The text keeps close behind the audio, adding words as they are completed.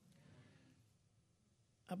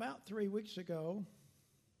About 3 weeks ago,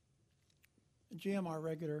 Jim, our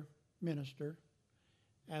regular minister,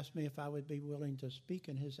 asked me if I would be willing to speak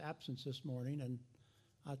in his absence this morning, and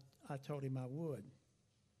I told him I would.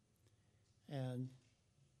 And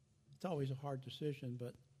it's always a hard decision,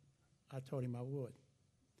 but I told him I would.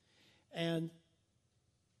 And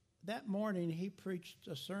that morning he preached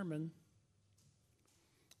a sermon,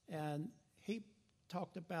 and he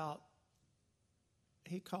talked about,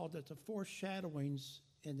 he called it the foreshadowings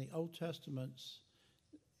in the Old Testament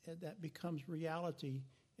that becomes reality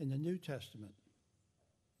in the New Testament.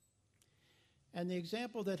 And the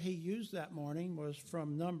example that he used that morning was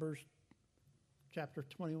from Numbers chapter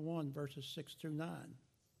 21, verses 6 through 9.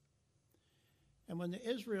 And when the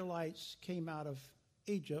Israelites came out of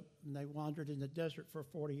Egypt and they wandered in the desert for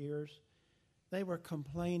 40 years, they were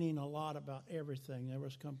complaining a lot about everything. They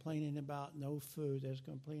was complaining about no food. They was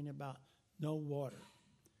complaining about no water.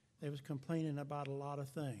 They was complaining about a lot of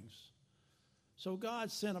things. So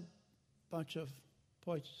God sent a bunch of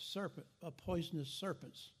poisonous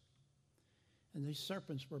serpents. And these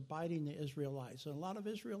serpents were biting the Israelites. And a lot of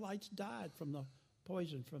Israelites died from the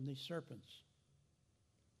poison from these serpents.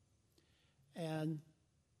 And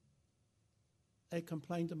they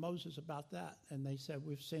complained to Moses about that. And they said,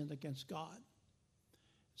 we've sinned against God.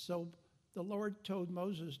 So the Lord told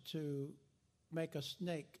Moses to make a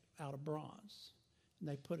snake out of bronze. And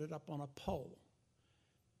they put it up on a pole.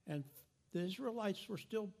 And the Israelites were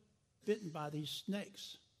still bitten by these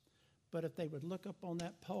snakes. But if they would look up on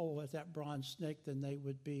that pole at that bronze snake, then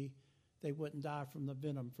they wouldn't die from the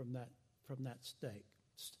venom from that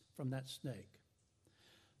snake.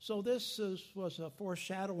 So this was a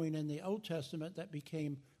foreshadowing in the Old Testament that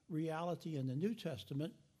became reality in the New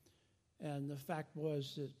Testament. And the fact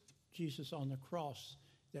was that Jesus on the cross,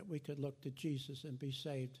 that we could look to Jesus and be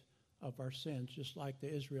saved of our sins, just like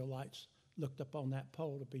the Israelites looked up on that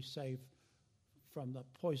pole to be saved from the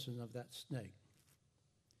poison of that snake.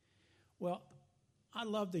 Well, I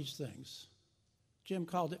love these things. Jim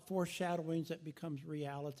called it foreshadowings that becomes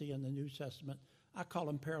reality in the New Testament. I call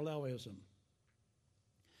them parallelism.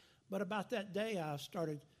 But about that day, I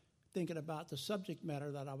started thinking about the subject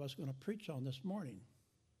matter that I was going to preach on this morning.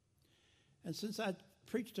 And since I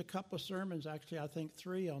preached a couple of sermons, actually I think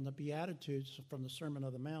 3 on the Beatitudes from the Sermon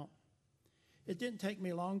on the Mount, it didn't take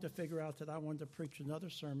me long to figure out that I wanted to preach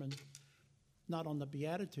another sermon, not on the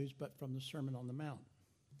Beatitudes, but from the Sermon on the Mount.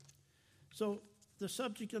 So the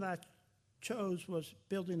subject that I chose was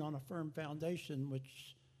building on a firm foundation,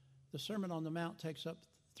 which the Sermon on the Mount takes up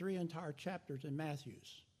 3 entire chapters in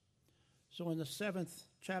Matthew's. So in the 7th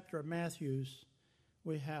chapter of Matthew's,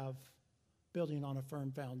 we have building on a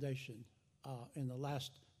firm foundation in the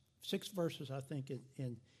last 6 verses, I think,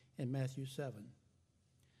 in Matthew 7.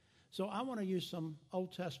 So I want to use some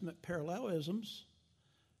Old Testament parallelisms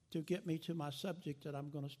to get me to my subject that I'm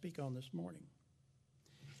going to speak on this morning.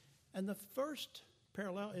 And the first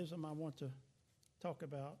parallelism I want to talk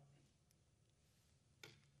about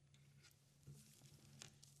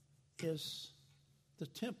is the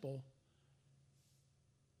temple,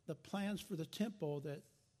 the plans for the temple that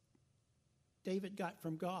David got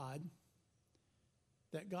from God,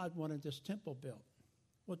 that God wanted this temple built.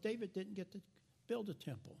 Well, David didn't get to build a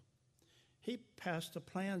temple. He passed the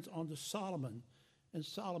plans on to Solomon, and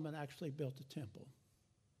Solomon actually built the temple.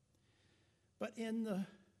 But in the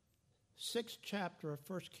 6th chapter of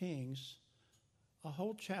 1 Kings, a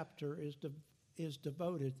whole chapter is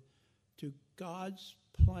devoted to God's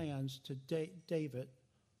plans to David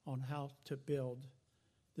on how to build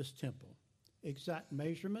this temple. Exact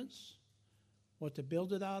measurements, what to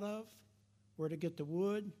build it out of, where to get the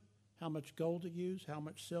wood, how much gold to use, how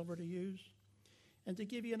much silver to use. And to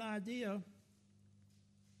give you an idea,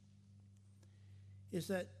 is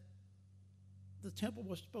that the temple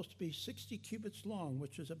was supposed to be 60 cubits long,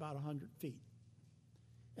 which is about 100 feet.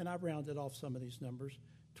 And I rounded off some of these numbers.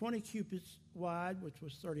 20 cubits wide, which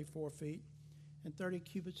was 34 feet, and 30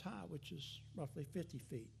 cubits high, which is roughly 50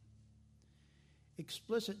 feet.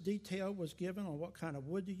 Explicit detail was given on what kind of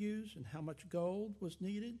wood to use and how much gold was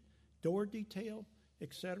needed, door detail,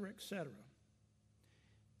 etc., etc.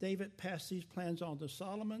 David passed these plans on to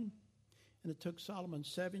Solomon, and it took Solomon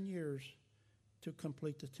 7 years to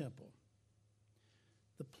complete the temple.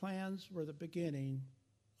 The plans were the beginning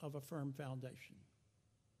of a firm foundation.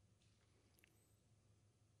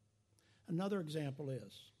 Another example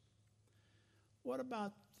is, what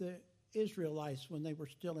about the Israelites when they were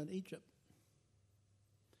still in Egypt?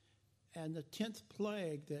 And the 10th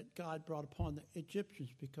plague that God brought upon the Egyptians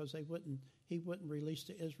because he wouldn't release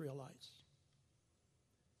the Israelites.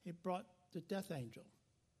 He brought the death angel.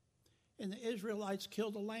 And the Israelites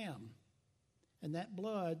killed a lamb. And that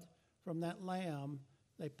blood from that lamb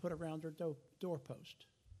they put around their doorpost.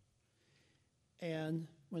 And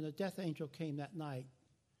when the death angel came that night,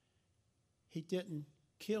 he didn't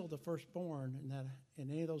kill the firstborn in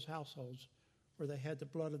any of those households where they had the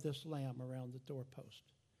blood of this lamb around the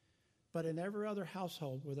doorpost. But in every other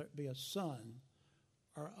household, whether it be a son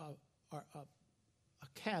or a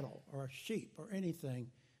cattle or a sheep or anything,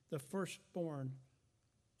 the firstborn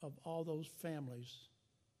of all those families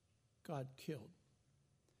God killed.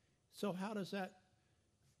 So how does that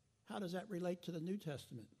relate to the New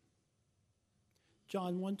Testament?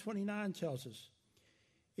 John 1:29 tells us,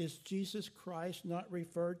 is Jesus Christ not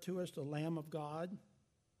referred to as the Lamb of God?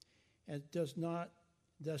 And does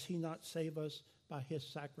he not save us by his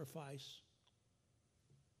sacrifice?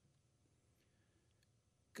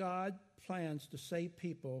 God plans to save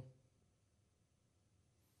people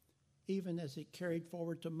even as he carried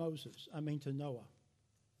forward to Noah.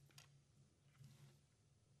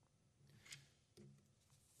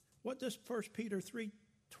 What does 1 Peter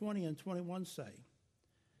 3:20 and 21 say?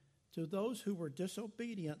 To those who were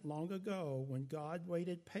disobedient long ago, when God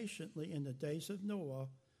waited patiently in the days of Noah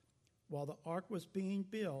while the ark was being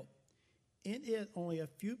built, in it only a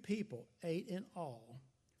few people, 8 in all,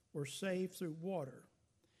 were saved through water.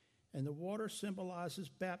 And the water symbolizes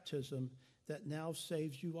baptism that now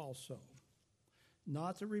saves you also.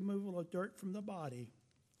 Not the removal of dirt from the body,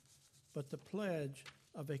 but the pledge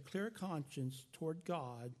of a clear conscience toward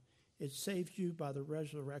God. It saves you by the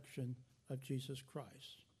resurrection of Jesus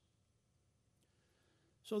Christ.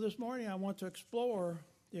 So this morning I want to explore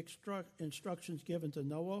the instructions given to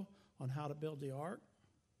Noah on how to build the ark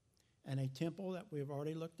and a temple that we've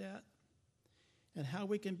already looked at, and how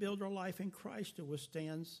we can build our life in Christ to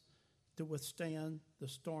withstand the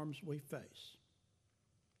storms we face.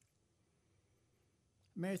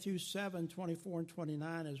 Matthew 7:24 and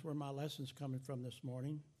 29 is where my lesson's coming from this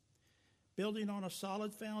morning. Building on a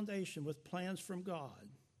solid foundation with plans from God.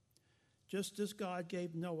 Just as God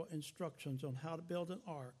gave Noah instructions on how to build an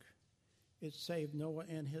ark, it saved Noah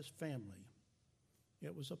and his family.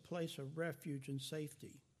 It was a place of refuge and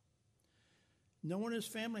safety. Noah and his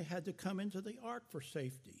family had to come into the ark for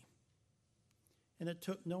safety. And it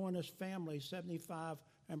took Noah and his family 75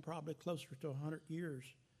 and probably closer to 100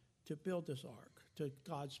 years to build this ark to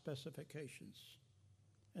God's specifications.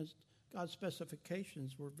 And God's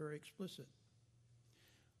specifications were very explicit.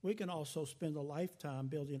 We can also spend a lifetime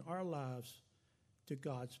building our lives to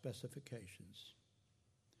God's specifications.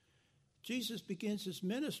 Jesus begins his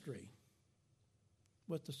ministry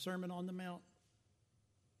with the Sermon on the Mount.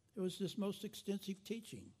 It was his most extensive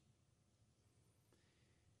teaching.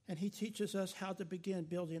 And he teaches us how to begin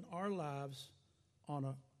building our lives on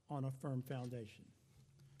a firm foundation.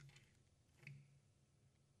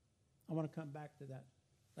 I want to come back to that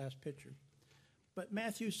last picture. But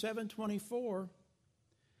Matthew 7:24,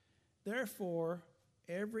 therefore,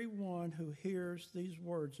 everyone who hears these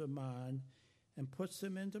words of mine and puts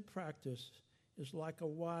them into practice is like a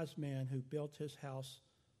wise man who built his house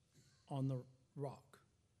on the rock.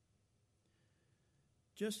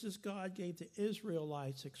 Just as God gave the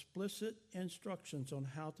Israelites explicit instructions on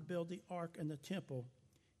how to build the ark and the temple,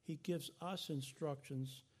 he gives us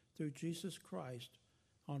instructions through Jesus Christ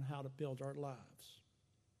on how to build our lives.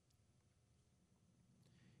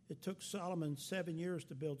 It took Solomon 7 years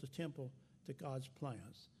to build the temple to God's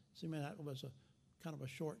plans. See, man, that was a kind of a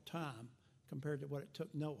short time compared to what it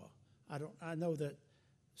took Noah. I know that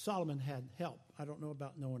Solomon had help. I don't know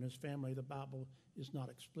about Noah and his family. The Bible is not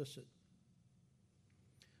explicit.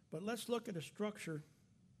 But let's look at a structure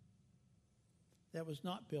that was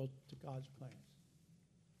not built to God's plans.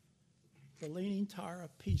 The Leaning Tower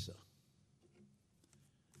of Pisa.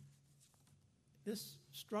 This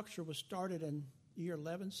structure was started in the year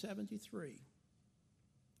 1173.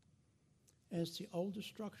 And it's the oldest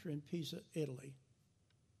structure in Pisa, Italy.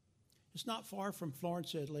 It's not far from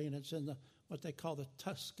Florence, Italy, and it's in what they call the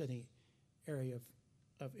Tuscany area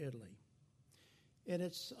of Italy. And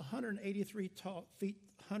it's 183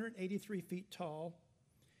 feet tall,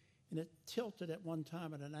 and it tilted at one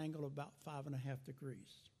time at an angle of about 5.5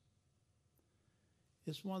 degrees.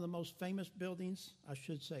 It's one of the most famous buildings, I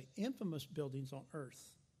should say, infamous buildings on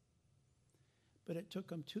earth. But it took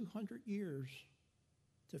them 200 years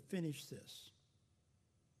to finish this.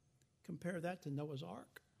 Compare that to Noah's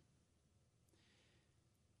Ark.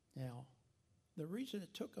 Now, the reason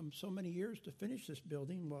it took them so many years to finish this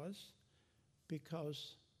building was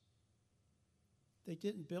because they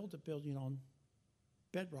didn't build the building on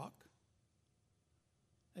bedrock.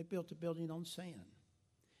 They built the building on sand.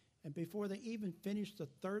 And before they even finished the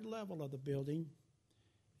third level of the building,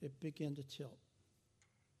 it began to tilt.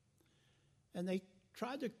 And they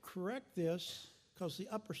tried to correct this because the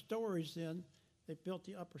upper stories then, they built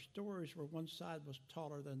the upper stories where one side was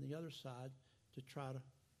taller than the other side to try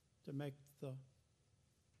to make the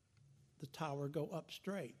tower go up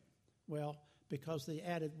straight. Well, because they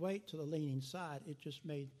added weight to the leaning side, it just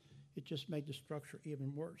made the structure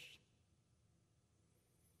even worse.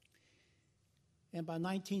 And by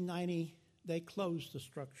 1990, they closed the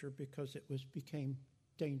structure because it became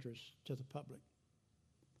dangerous to the public.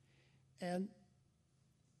 And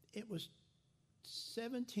it was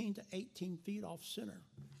 17 to 18 feet off center.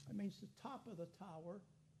 That means the top of the tower,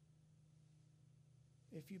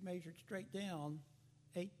 if you measured straight down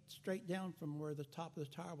from where the top of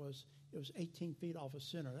the tower was, it was 18 feet off of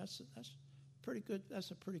center. That's pretty good.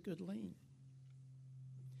 That's a pretty good lean.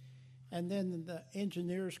 And then the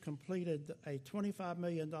engineers completed a $25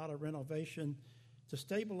 million renovation to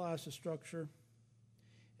stabilize the structure.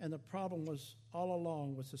 And the problem was all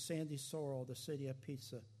along was the sandy soil the city of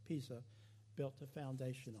Pisa built the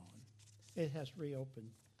foundation on. It has reopened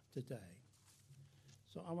today.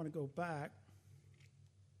 So I want to go back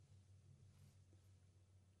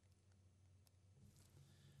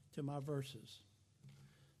to my verses.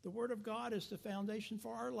 The Word of God is the foundation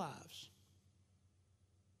for our lives.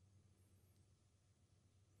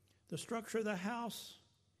 The structure of the house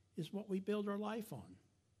is what we build our life on.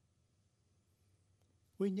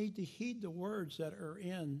 We need to heed the words that are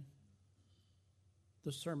in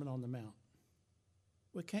the Sermon on the Mount.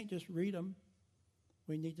 We can't just read them.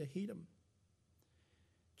 We need to heed them.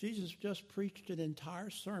 Jesus just preached an entire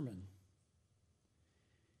sermon.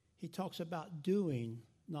 He talks about doing,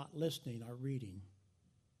 not listening or reading.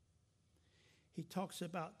 He talks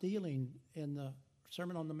about dealing in the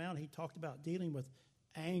Sermon on the Mount. He talked about dealing with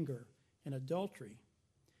anger and adultery.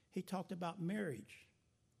 He talked about marriage,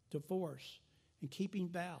 divorce, and keeping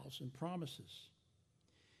vows and promises.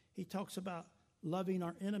 He talks about loving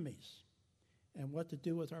our enemies and what to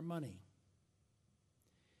do with our money.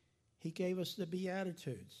 He gave us the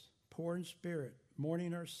Beatitudes, poor in spirit,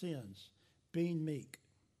 mourning our sins, being meek,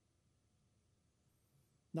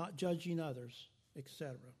 not judging others,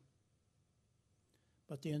 etc.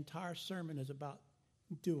 But the entire sermon is about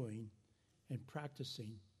doing and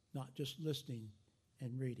practicing, not just listening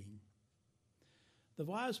and reading. The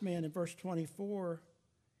wise man in verse 24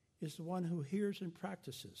 is the one who hears and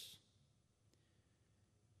practices.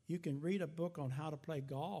 You can read a book on how to play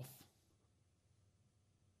golf.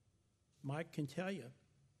 Mike can tell you.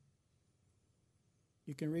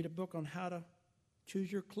 You can read a book on how to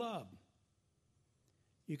choose your club.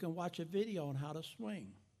 You can watch a video on how to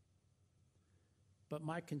swing. But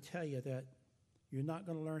Mike can tell you that you're not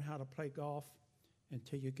going to learn how to play golf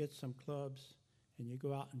until you get some clubs and you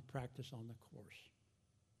go out and practice on the course.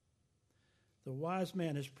 The wise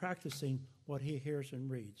man is practicing what he hears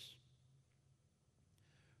and reads.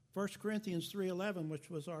 1 Corinthians 3:11, which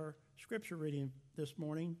was our scripture reading this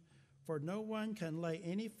morning, for no one can lay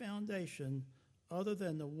any foundation other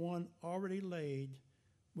than the one already laid,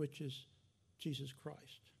 which is Jesus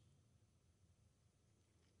Christ.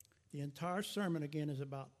 The entire sermon, again, is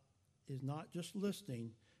not just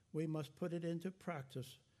listening. We must put it into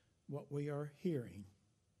practice, what we are hearing.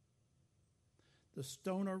 The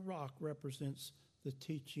stone or rock represents the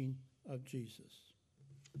teaching of Jesus.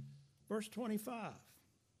 Verse 25.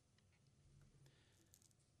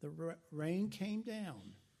 The rain came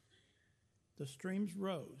down, the streams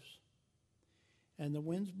rose, and the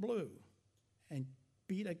winds blew and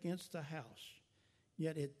beat against the house.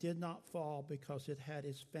 Yet it did not fall because it had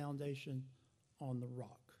its foundation on the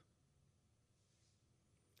rock.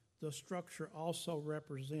 The structure also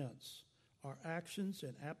represents our actions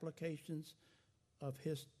and applications of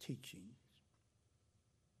his teachings.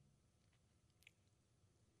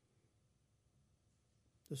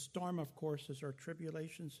 The storm, of course, is our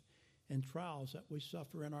tribulations and trials that we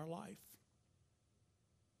suffer in our life.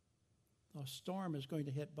 A storm is going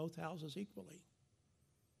to hit both houses equally.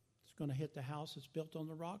 It's going to hit the house that's built on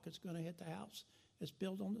the rock. It's going to hit the house that's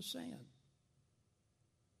built on the sand.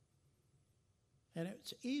 And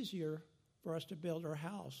it's easier for us to build our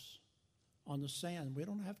house on the sand. We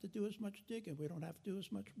don't have to do as much digging. We don't have to do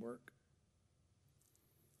as much work.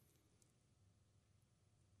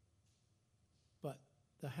 But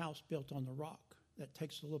the house built on the rock, that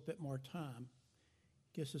takes a little bit more time,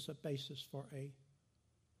 gives us a basis for a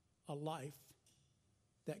life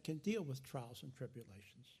that can deal with trials and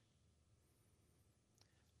tribulations.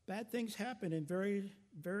 Bad things happen in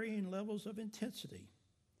varying levels of intensity.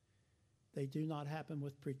 They do not happen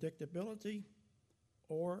with predictability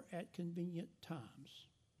or at convenient times.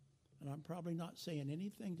 And I'm probably not saying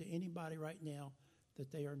anything to anybody right now that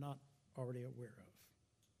they are not already aware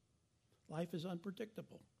of. Life is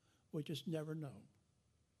unpredictable. We just never know.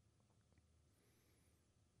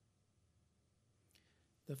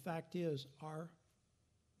 The fact is, our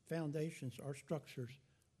foundations, our structures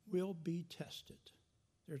will be tested.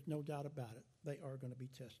 There's no doubt about it. They are going to be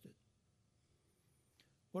tested.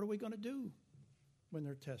 What are we going to do when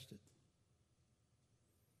they're tested?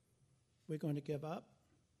 We're going to give up?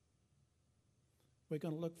 We're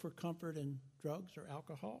going to look for comfort in drugs or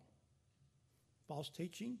alcohol? False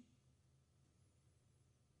teaching?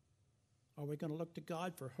 Are we going to look to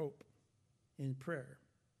God for hope in prayer?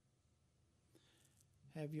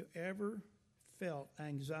 Have you ever felt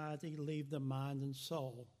anxiety leave the mind and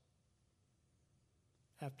soul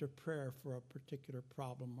after prayer for a particular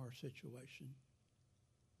problem or situation?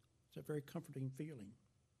 It's a very comforting feeling.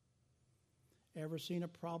 Ever seen a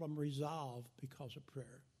problem resolved because of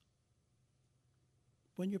prayer?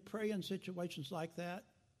 When you pray in situations like that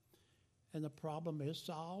and the problem is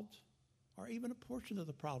solved, or even a portion of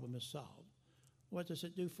the problem is solved, what does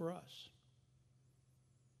it do for us?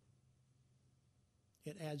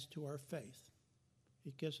 It adds to our faith.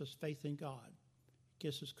 It gives us faith in God. It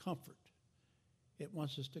gives us comfort. It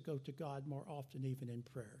wants us to go to God more often, even in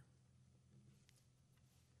prayer.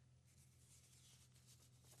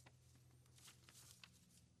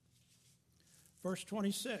 Verse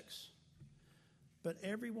 26, but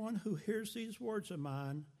everyone who hears these words of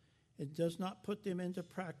mine and does not put them into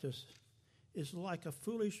practice is like a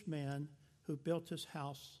foolish man who built his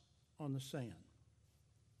house on the sand.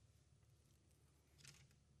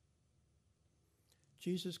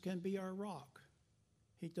 Jesus can be our rock.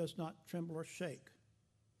 He does not tremble or shake.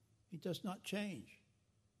 He does not change.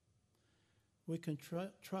 We can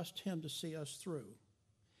trust him to see us through.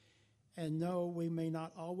 And know we may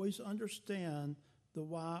not always understand the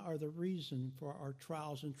why or the reason for our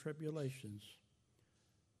trials and tribulations,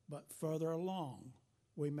 but further along,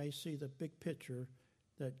 we may see the big picture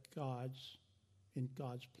that in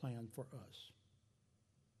God's plan for us.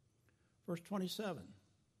 Verse 27,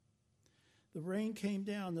 the rain came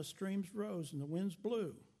down, the streams rose, and the winds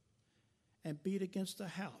blew and beat against the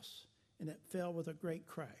house, and it fell with a great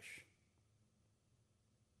crash.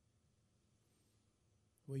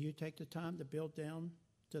 Will you take the time to build down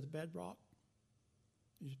to the bedrock?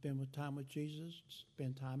 You spend time with Jesus,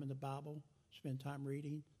 spend time in the Bible, spend time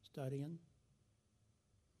reading, studying.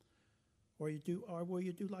 Or will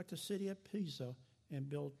you do like the city of Pisa and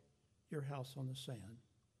build your house on the sand?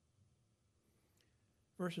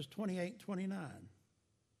 Verses 28 and 29.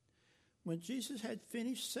 When Jesus had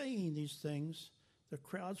finished saying these things, the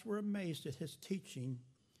crowds were amazed at his teaching,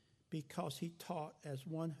 because he taught as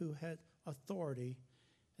one who had authority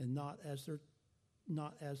and not as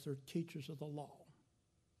their teachers of the law.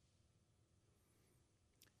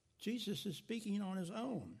 Jesus is speaking on his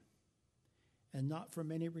own and not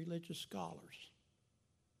from any religious scholars.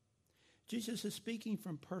 Jesus is speaking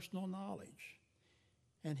from personal knowledge,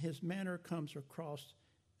 and his manner comes across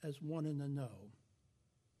as one in the know.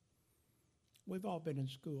 We've all been in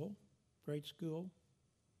school, grade school,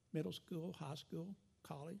 middle school, high school,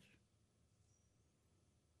 college.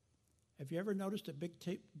 Have you ever noticed a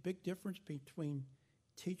big difference between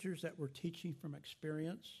teachers that were teaching from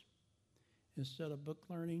experience instead of book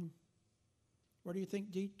learning? Where do you think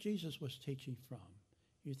Jesus was teaching from?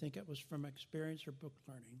 You think it was from experience or book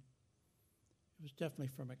learning? It was definitely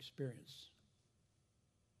from experience.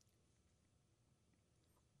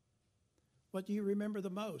 What do you remember the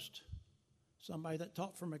most? Somebody that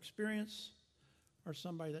taught from experience or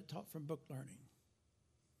somebody that taught from book learning?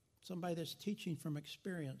 Somebody that's teaching from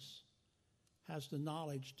experience has the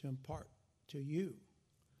knowledge to impart to you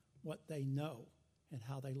what they know and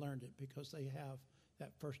how they learned it, because they have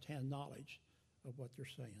that firsthand knowledge of what they're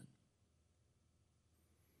saying.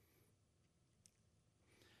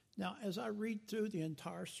 Now, as I read through the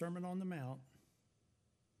entire Sermon on the Mount,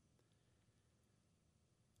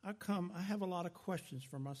 I have a lot of questions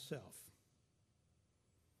for myself.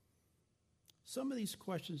 Some of these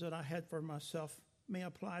questions that I had for myself may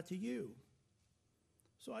apply to you.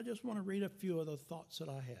 So I just want to read a few of the thoughts that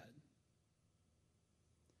I had.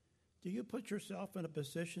 Do you put yourself in a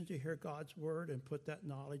position to hear God's word and put that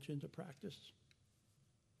knowledge into practice?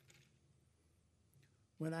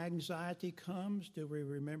 When anxiety comes, do we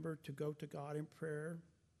remember to go to God in prayer,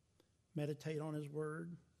 meditate on his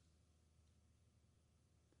word?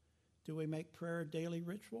 Do we make prayer a daily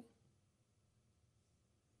ritual?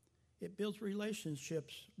 It builds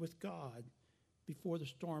relationships with God before the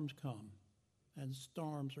storms come, and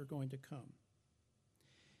storms are going to come.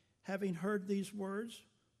 Having heard these words,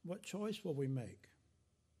 what choice will we make?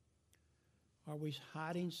 Are we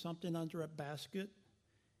hiding something under a basket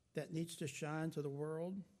that needs to shine to the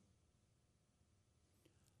world?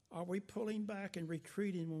 Are we pulling back and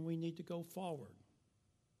retreating when we need to go forward?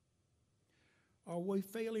 Are we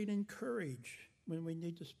failing in courage when we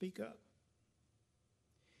need to speak up?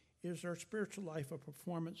 Is our spiritual life a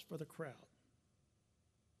performance for the crowd?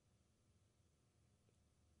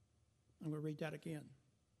 I'm going to read that again.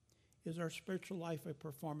 Is our spiritual life a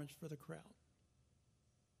performance for the crowd?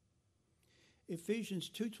 Ephesians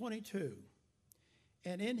 2:22,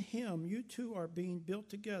 and in him you two are being built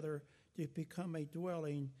together to become a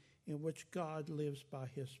dwelling in which God lives by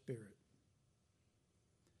his Spirit.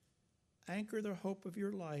 Anchor the hope of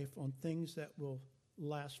your life on things that will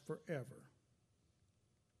last forever.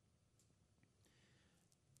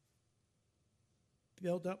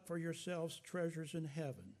 Build up for yourselves treasures in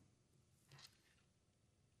heaven.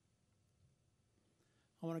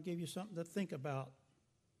 I want to give you something to think about.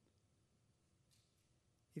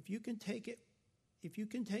 If you can take it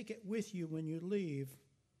with you when you leave,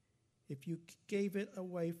 if you gave it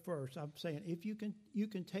away first. I'm saying if you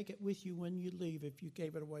can take it with you when you leave if you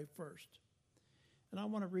gave it away first. And I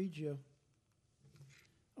want to read you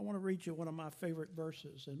one of my favorite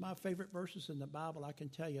verses. And my favorite verses in the Bible, I can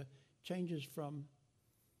tell you, changes from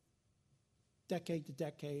decade to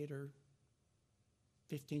decade or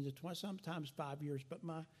 15 to 20, sometimes 5 years. But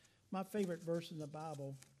my favorite verse in the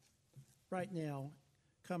Bible right now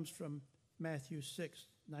comes from Matthew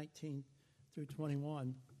 6:19 through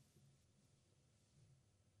 21.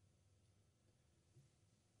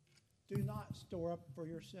 Do not store up for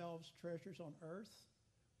yourselves treasures on earth,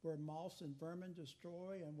 where moths and vermin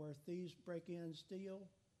destroy and where thieves break in and steal.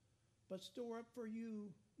 But store up for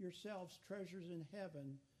yourselves treasures in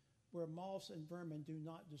heaven, where moths and vermin do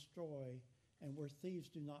not destroy and where thieves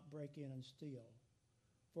do not break in and steal.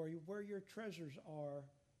 For where your treasures are,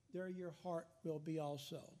 there your heart will be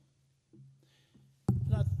also.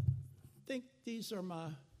 And I think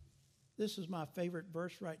this is my favorite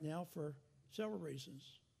verse right now for several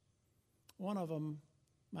reasons. One of them,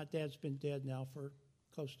 my dad's been dead now for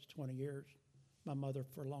close to 20 years, my mother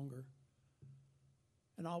for longer.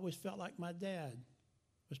 And I always felt like my dad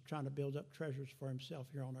was trying to build up treasures for himself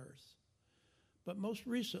here on earth. But most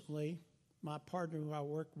recently, my partner who I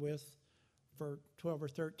worked with for 12 or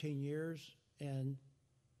 13 years, and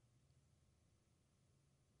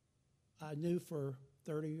I knew for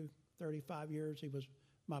 30, 35 years, he was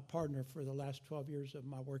my partner for the last 12 years of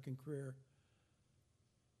my working career.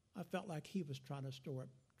 I felt like he was trying to store up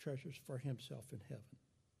treasures for himself in heaven.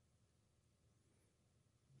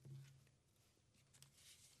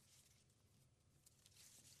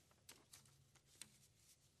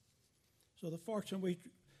 So the forks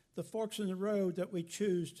in the road that we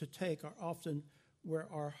choose to take are often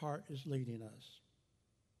where our heart is leading us.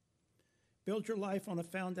 Build your life on a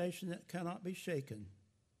foundation that cannot be shaken.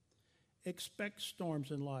 Expect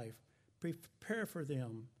storms in life. Prepare for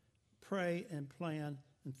them. Pray and plan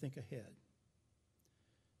and think ahead.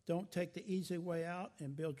 Don't take the easy way out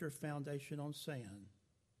and build your foundation on sand.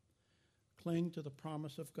 Cling to the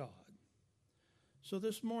promise of God. So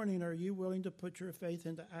this morning, are you willing to put your faith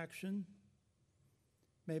into action?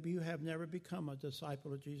 Maybe you have never become a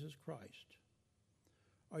disciple of Jesus Christ.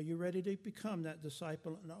 Are you ready to become that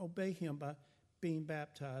disciple and obey him by being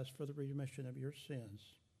baptized for the remission of your sins?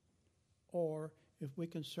 Or if we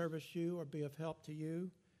can service you or be of help to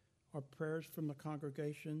you, or prayers from the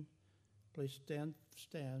congregation, please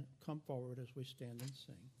stand, come forward as we stand and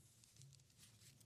sing.